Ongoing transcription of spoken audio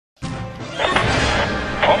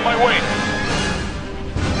On my way.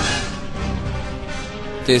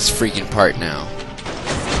 This freaking part now.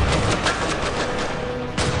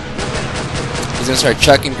 He's gonna start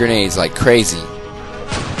chucking grenades like crazy.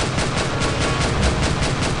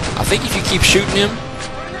 I think if you keep shooting him,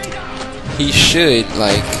 he should,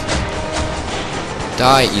 like,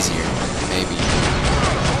 die easier, maybe.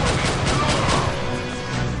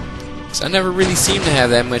 'Cause I never really seem to have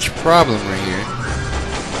that much problem right here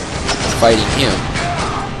fighting him.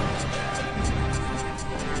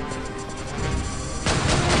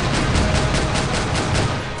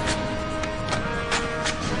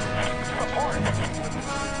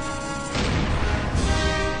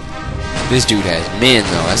 This dude has men,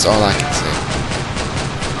 though. That's all I can say.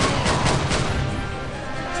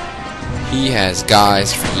 He has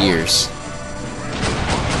guys for years.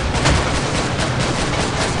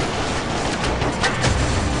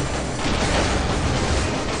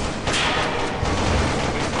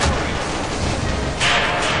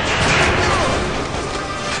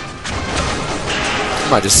 I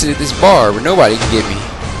might just sit at this bar where nobody can get me.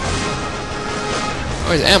 Oh,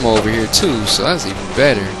 there's ammo over here, too, so that's even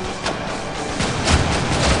better.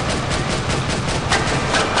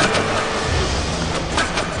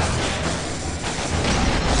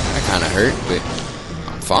 Kinda hurt, but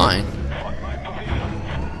I'm fine.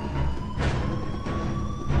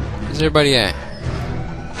 Where's everybody at?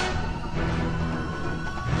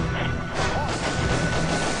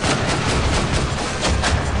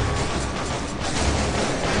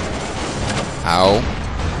 Ow.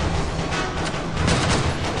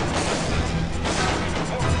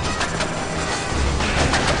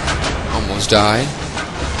 Almost died.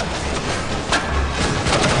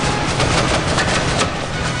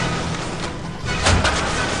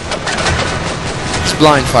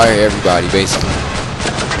 Blind fire everybody, basically.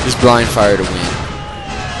 Just blind fire to win.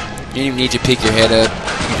 You don't even need to pick your head up.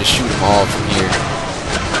 You can just shoot them all from here.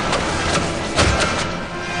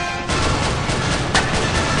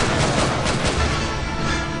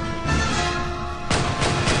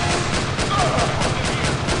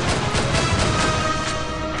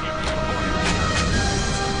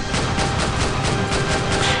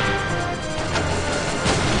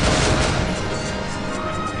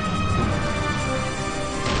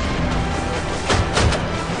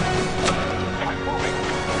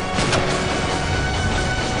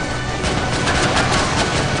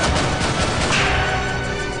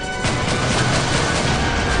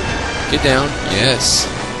 Get down. Yes.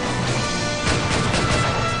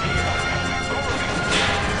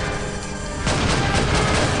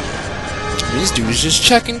 This dude is just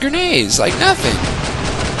chucking grenades like nothing.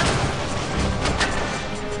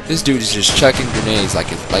 This dude is just chucking grenades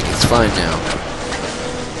like it's fun now.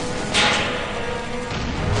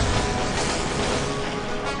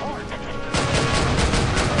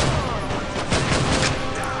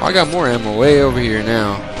 Oh, I got more ammo way over here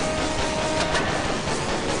now.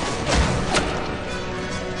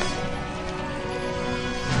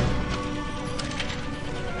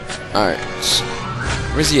 Alright.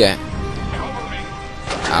 Where's he at?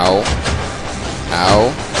 Ow.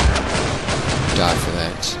 Ow. Die for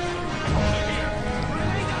that.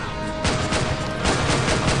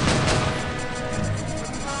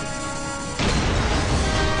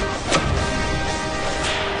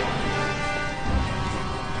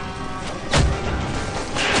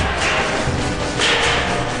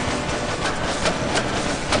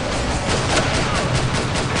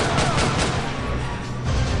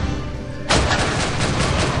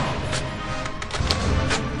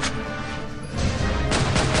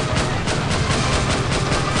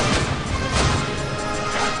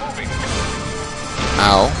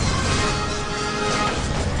 Ow.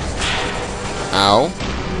 Ow.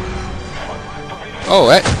 Oh,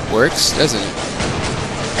 that works, doesn't it?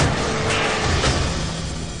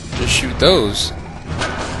 Just shoot those.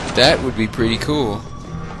 That would be pretty cool.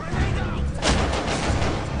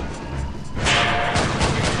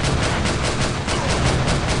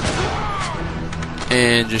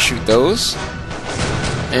 And just shoot those.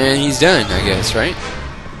 And he's done, I guess, right?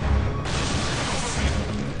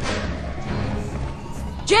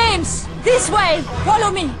 James, this way! Follow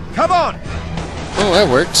me! Come on! Oh, that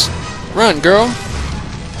works. Run, girl!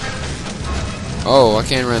 Oh, I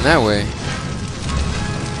can't run that way.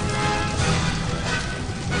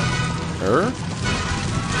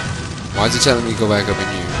 Why is it telling me to go back up in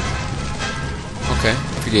here? Okay,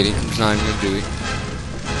 forget it. I'm just not even gonna do it.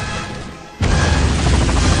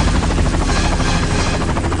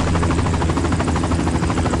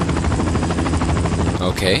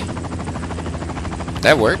 Okay.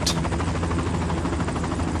 That worked.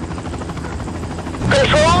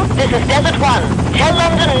 Control, This is Desert One. Tell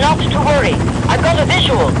London not to worry. I've got a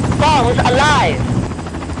visual. Bombs alive.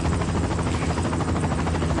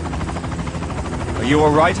 Are you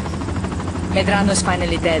alright? Medrano's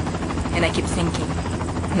finally dead, and I keep thinking,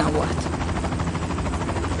 now what?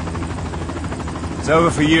 It's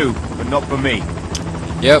over for you, but not for me.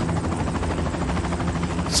 Yep.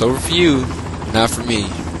 It's over for you, not for me.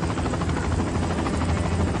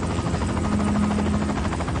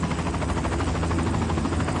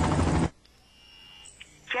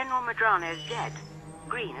 General Medrano is dead.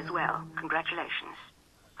 Green as well. Congratulations.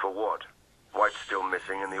 For what? White's still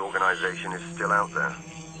missing and the organization is still out there.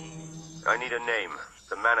 I need a name.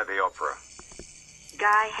 The man of the opera.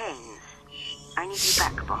 Guy Haynes. I need you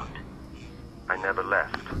back, Bond. I never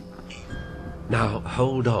left. Now,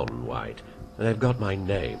 hold on, White. They've got my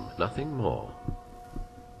name, nothing more.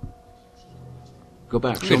 Go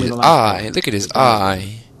back. Look at his eye. Look at his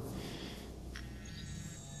eye.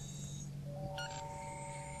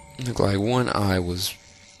 Looked like one eye was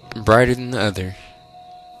brighter than the other.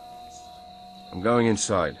 I'm going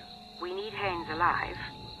inside. We need Haynes alive.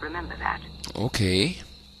 Remember that. Okay.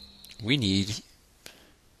 We need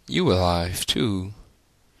you alive, too.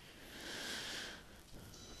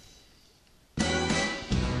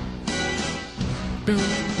 Boom,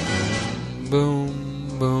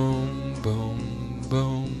 boom, boom, boom,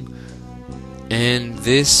 boom. And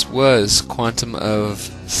this was Quantum of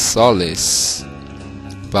Solace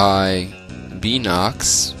by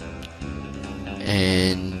Beanox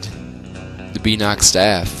and the Beanox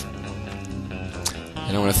staff.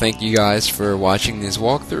 And I want to thank you guys for watching this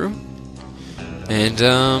walkthrough, and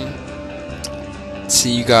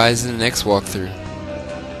see you guys in the next walkthrough.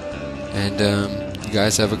 And you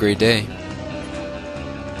guys have a great day.